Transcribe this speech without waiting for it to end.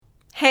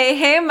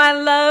Hey, my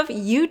love.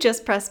 You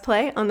just pressed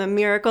play on the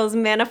Miracles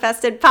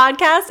Manifested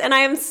podcast, and I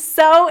am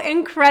so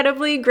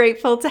incredibly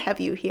grateful to have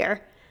you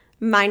here.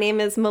 My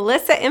name is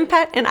Melissa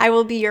Impet, and I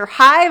will be your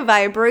high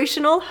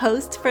vibrational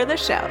host for the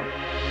show.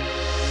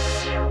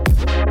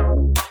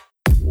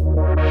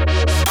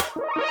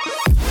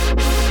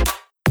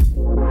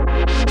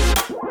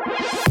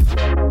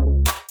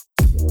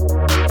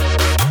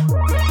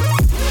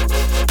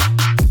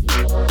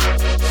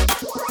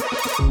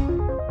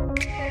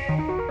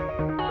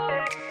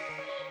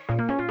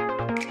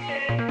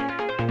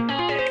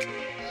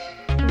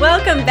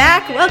 Welcome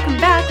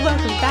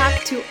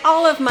back to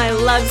all of my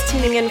loves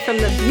tuning in from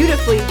the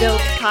Beautifully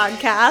Built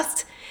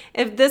podcast.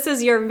 If this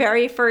is your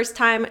very first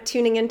time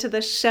tuning into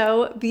the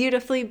show,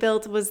 Beautifully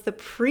Built was the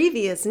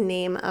previous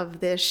name of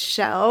this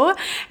show,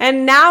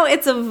 and now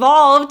it's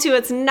evolved to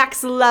its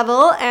next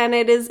level, and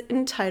it is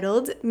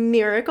entitled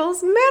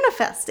Miracles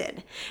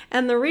Manifested.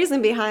 And the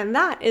reason behind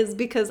that is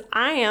because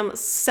I am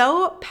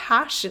so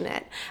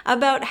passionate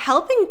about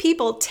helping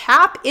people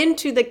tap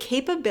into the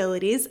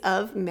capabilities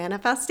of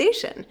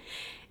manifestation.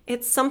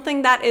 It's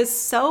something that is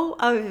so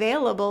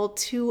available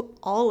to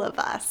all of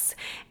us.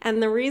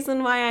 And the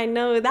reason why I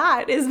know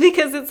that is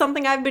because it's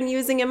something I've been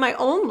using in my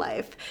own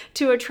life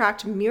to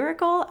attract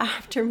miracle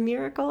after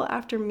miracle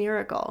after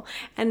miracle.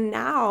 And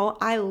now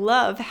I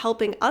love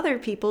helping other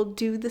people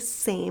do the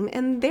same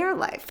in their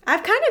life.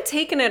 I've kind of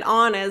taken it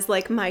on as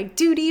like my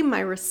duty, my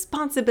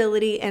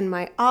responsibility, and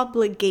my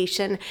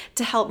obligation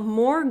to help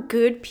more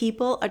good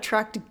people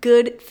attract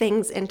good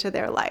things into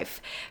their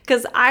life.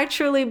 Because I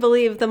truly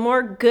believe the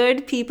more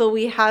good people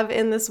we have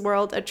in this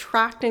world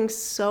attracting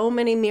so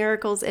many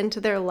miracles into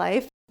their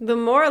life, the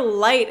more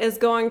light is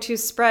going to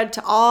spread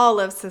to all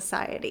of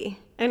society.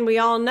 And we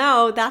all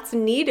know that's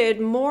needed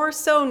more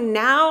so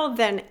now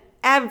than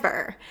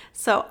ever.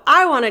 So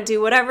I want to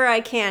do whatever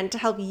I can to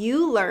help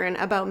you learn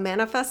about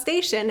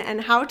manifestation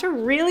and how to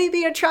really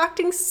be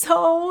attracting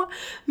so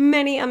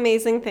many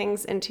amazing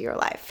things into your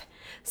life.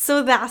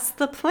 So that's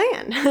the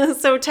plan.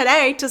 So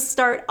today, to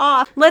start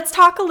off, let's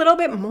talk a little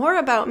bit more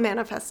about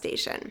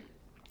manifestation.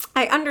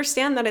 I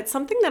understand that it's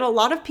something that a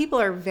lot of people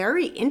are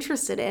very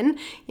interested in.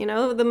 You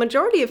know, the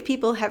majority of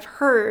people have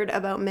heard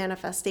about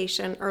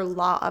manifestation or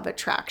law of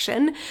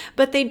attraction,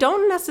 but they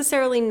don't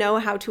necessarily know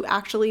how to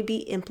actually be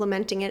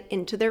implementing it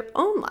into their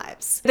own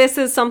lives. This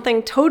is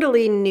something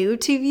totally new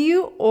to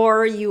you,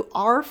 or you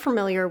are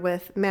familiar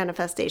with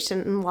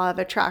manifestation and law of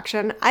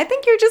attraction. I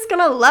think you're just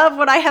going to love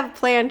what I have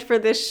planned for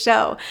this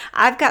show.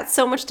 I've got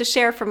so much to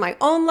share from my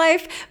own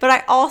life, but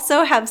I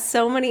also have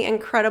so many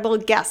incredible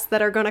guests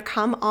that are going to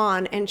come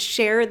on and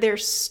share their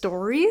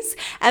stories,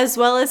 as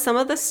well as some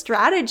of the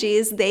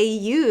strategies they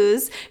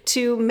use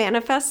to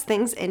manifest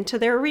things into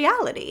their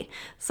reality.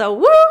 So,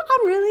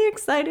 I'm really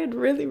excited,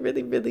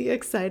 really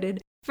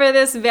excited. For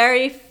this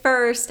very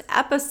first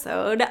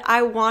episode,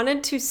 I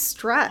wanted to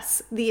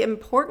stress the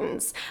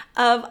importance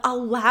of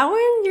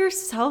allowing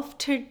yourself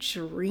to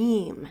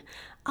dream.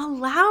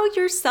 Allow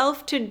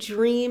yourself to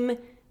dream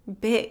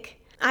big.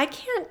 I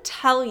can't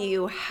tell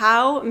you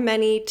how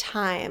many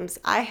times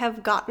I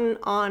have gotten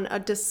on a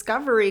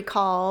discovery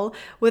call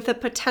with a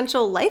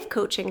potential life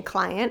coaching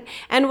client,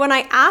 and when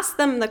I ask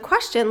them the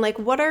question, like,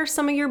 what are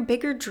some of your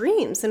bigger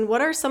dreams and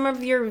what are some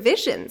of your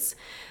visions?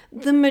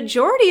 The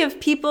majority of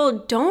people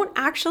don't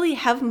actually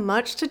have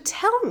much to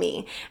tell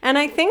me. And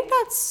I think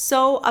that's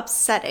so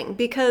upsetting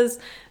because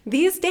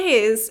these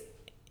days,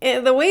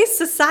 the way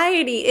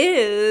society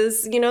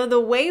is,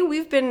 the way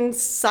we've been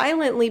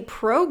silently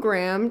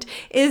programmed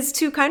is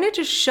to kind of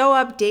just show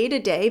up day to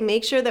day,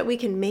 make sure that we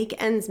can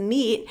make ends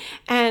meet.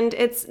 And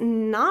it's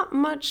not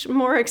much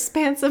more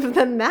expansive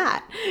than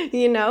that.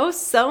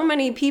 So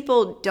many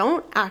people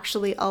don't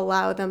actually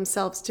allow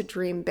themselves to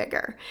dream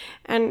bigger.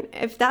 And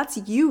if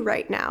that's you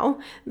right now,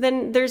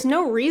 then there's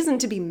no reason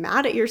to be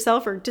mad at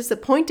yourself or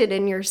disappointed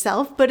in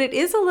yourself, but it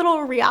is a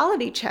little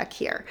reality check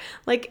here.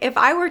 Like, if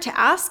I were to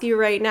ask you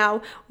right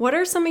now, what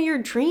are some of your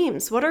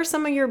dreams? What are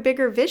some of your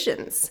bigger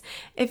visions?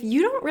 If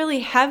you don't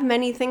really have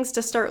many things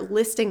to start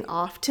listing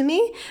off to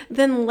me,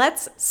 then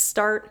let's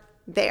start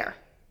there.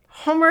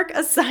 Homework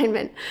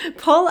assignment.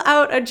 Pull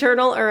out a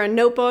journal or a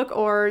notebook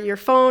or your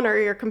phone or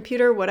your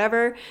computer,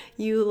 whatever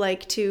you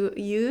like to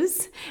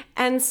use,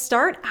 and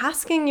start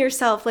asking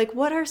yourself, like,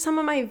 what are some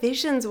of my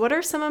visions? What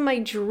are some of my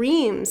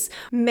dreams?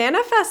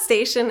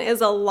 Manifestation is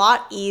a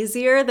lot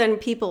easier than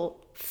people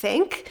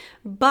think,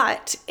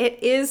 but it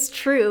is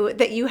true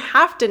that you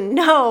have to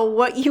know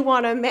what you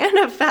want to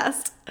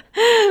manifest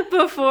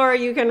before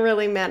you can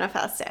really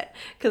manifest it.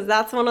 Because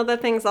that's one of the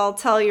things I'll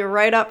tell you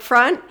right up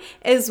front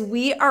is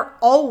we are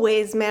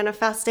always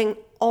manifesting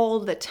all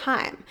the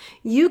time.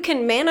 You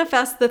can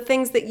manifest the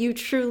things that you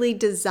truly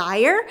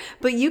desire,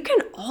 but you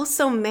can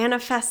also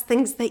manifest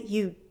things that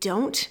you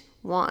don't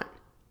want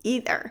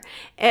either.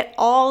 It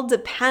all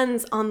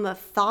depends on the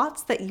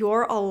thoughts that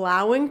you're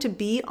allowing to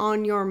be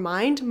on your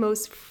mind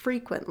most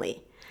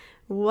frequently.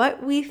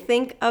 What we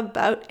think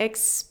about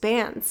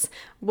expands.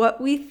 What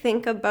we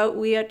think about,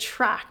 we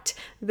attract.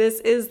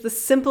 This is the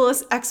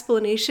simplest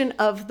explanation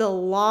of the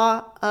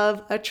law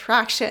of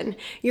attraction.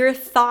 Your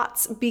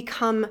thoughts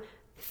become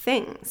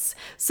things.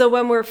 So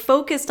when we're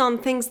focused on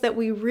things that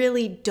we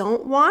really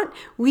don't want,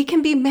 we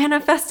can be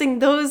manifesting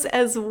those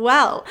as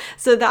well.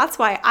 So that's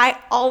why I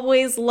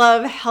always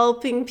love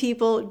helping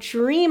people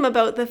dream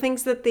about the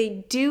things that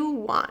they do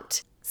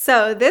want.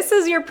 So this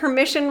is your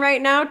permission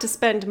right now to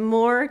spend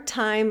more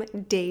time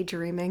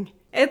daydreaming.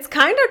 It's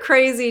kind of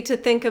crazy to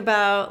think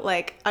about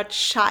like a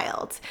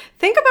child.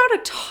 Think about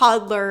a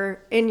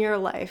toddler in your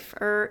life,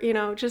 or,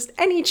 just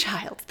any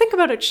child. Think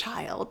about a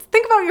child.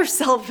 Think about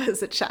yourself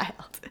as a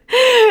child.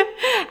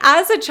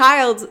 As a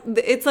child,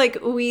 it's like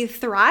we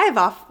thrive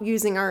off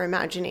using our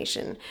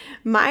imagination.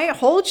 My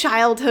whole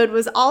childhood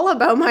was all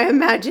about my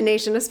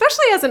imagination,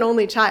 especially as an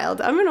only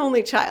child. I'm an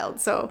only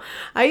child, so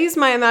I used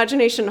my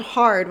imagination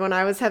hard when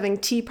I was having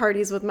tea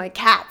parties with my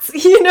cats.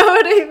 You know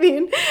what I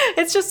mean?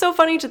 It's just so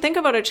funny to think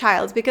about a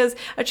child, because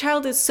a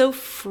child is so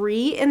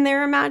free in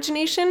their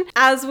imagination.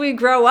 As we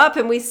grow up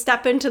and we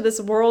step into this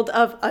world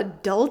of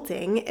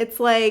adulting, it's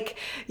like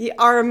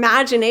our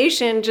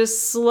imagination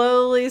just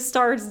slowly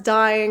starts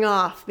dying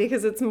off,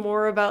 because it's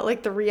more about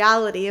like the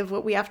reality of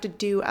what we have to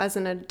do as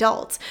an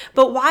adult.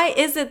 But why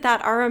is it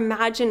that our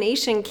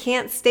imagination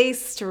can't stay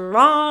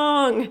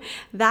strong?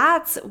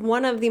 That's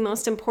one of the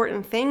most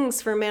important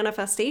things for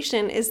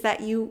manifestation, is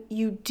that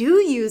you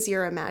do use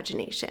your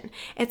imagination.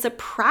 It's a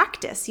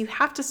practice. You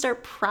have to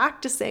start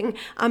practicing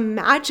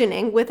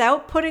imagining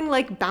without putting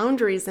like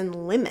boundaries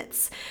and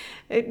limits.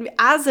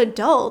 As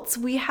adults,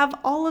 we have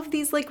all of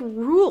these like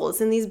rules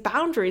and these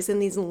boundaries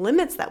and these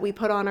limits that we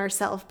put on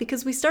ourselves,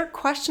 because we start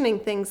questioning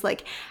things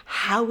like,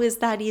 how is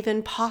that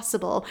even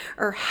possible?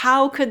 Or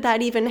how could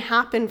that even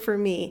happen for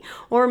me?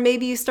 Or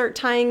maybe you start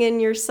tying in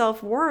your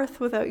self-worth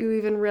without you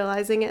even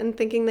realizing it, and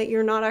thinking that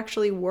you're not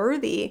actually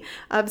worthy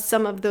of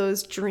some of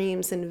those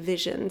dreams and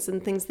visions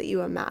and things that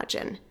you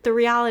imagine. The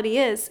reality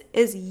is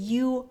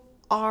you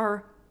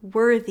are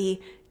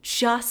worthy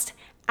just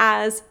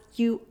as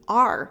you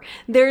are.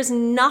 There's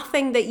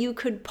nothing that you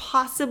could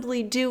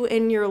possibly do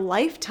in your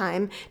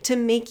lifetime to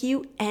make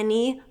you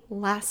any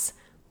less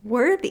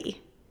worthy.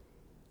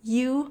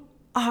 You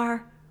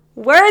are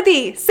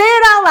worthy. Say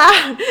it out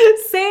loud.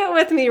 Say it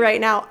with me right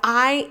now.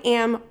 I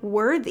am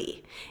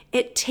worthy.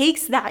 It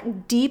takes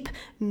that deep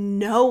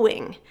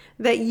knowing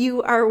that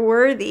you are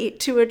worthy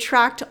to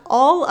attract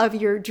all of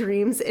your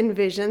dreams and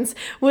visions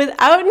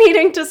without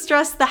needing to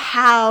stress the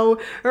how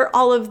or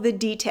all of the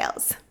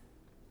details.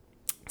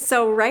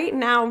 So right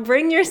now,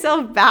 bring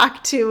yourself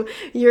back to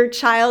your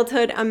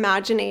childhood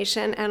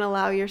imagination and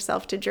allow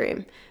yourself to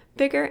dream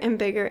bigger and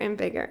bigger and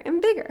bigger and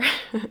bigger,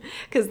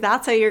 because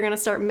that's how you're going to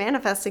start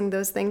manifesting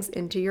those things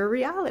into your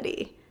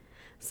reality.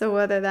 So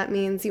whether that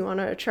means you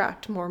want to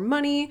attract more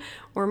money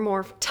or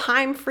more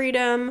time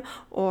freedom,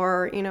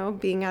 or,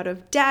 being out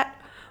of debt,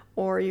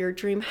 or your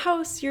dream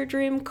house, your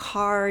dream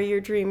car,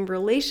 your dream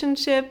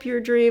relationship,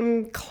 your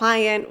dream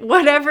client,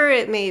 whatever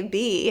it may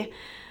be,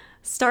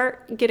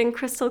 start getting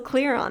crystal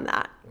clear on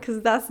that,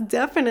 because that's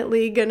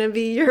definitely going to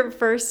be your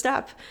first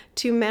step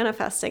to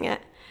manifesting it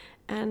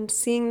and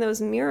seeing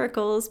those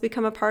miracles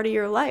become a part of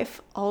your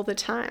life all the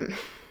time.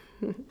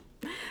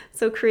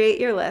 So create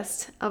your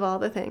list of all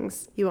the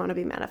things you want to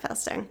be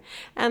manifesting.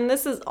 And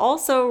this is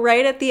also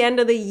right at the end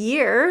of the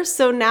year.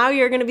 So now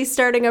you're going to be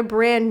starting a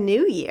brand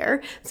new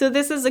year. So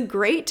this is a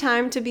great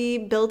time to be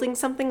building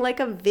something like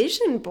a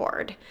vision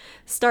board,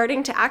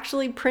 starting to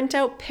actually print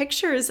out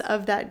pictures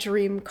of that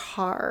dream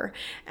car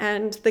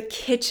and the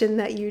kitchen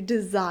that you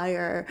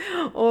desire,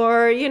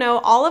 or,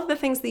 all of the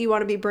things that you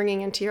want to be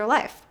bringing into your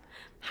life.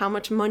 How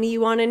much money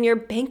you want in your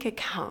bank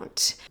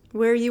account,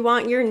 where you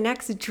want your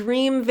next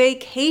dream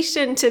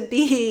vacation to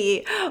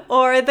be,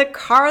 or the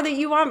car that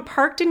you want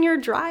parked in your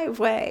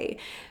driveway.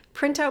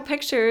 Print out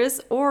pictures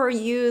or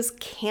use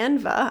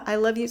Canva. I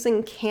love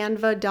using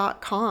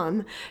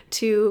canva.com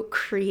to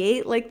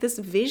create like this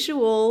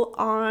visual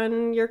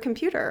on your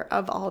computer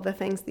of all the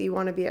things that you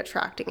want to be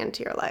attracting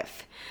into your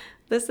life.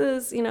 This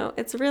is,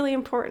 it's really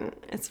important.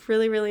 It's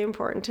really, really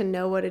important to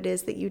know what it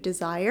is that you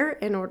desire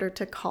in order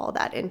to call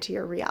that into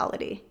your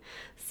reality.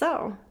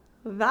 So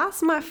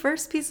that's my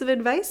first piece of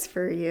advice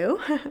for you.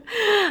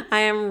 I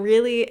am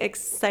really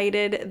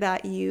excited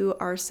that you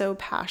are so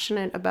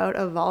passionate about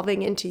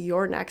evolving into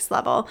your next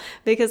level,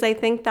 because I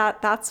think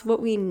that that's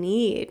what we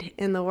need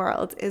in the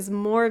world, is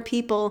more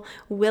people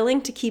willing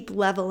to keep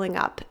leveling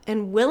up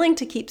and willing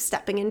to keep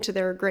stepping into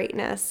their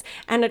greatness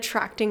and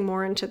attracting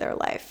more into their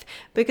life.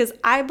 Because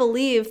I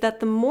believe that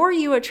the more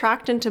you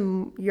attract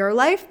into your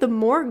life, the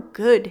more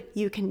good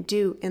you can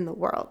do in the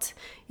world.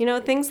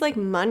 Things like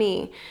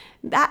money,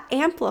 that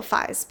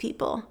amplifies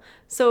people.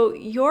 So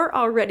you're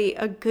already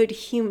a good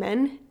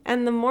human,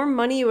 and the more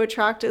money you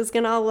attract is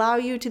going to allow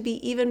you to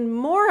be even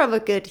more of a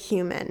good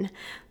human.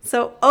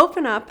 So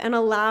open up and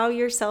allow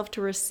yourself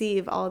to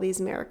receive all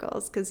these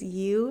miracles, because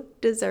you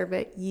deserve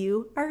it.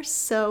 You are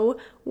so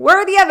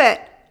worthy of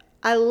it.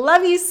 I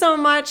love you so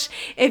much.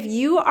 If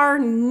you are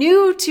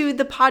new to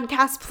the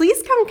podcast,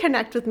 please come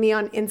connect with me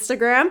on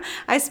Instagram.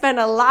 I spend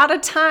a lot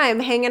of time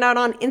hanging out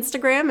on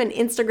Instagram and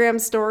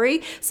Instagram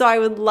story, so I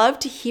would love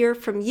to hear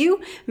from you.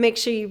 Make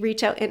sure you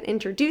reach out and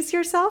introduce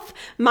yourself.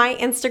 My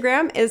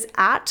Instagram is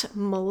at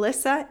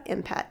Melissa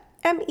Impett,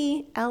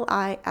 MELISSAIMPETT.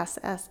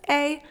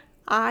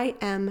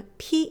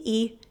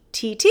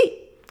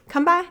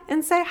 Come by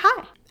and say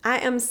hi. I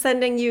am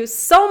sending you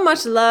so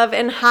much love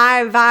and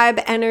high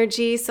vibe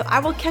energy, so I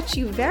will catch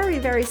you very,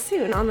 very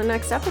soon on the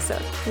next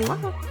episode.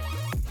 Mwah.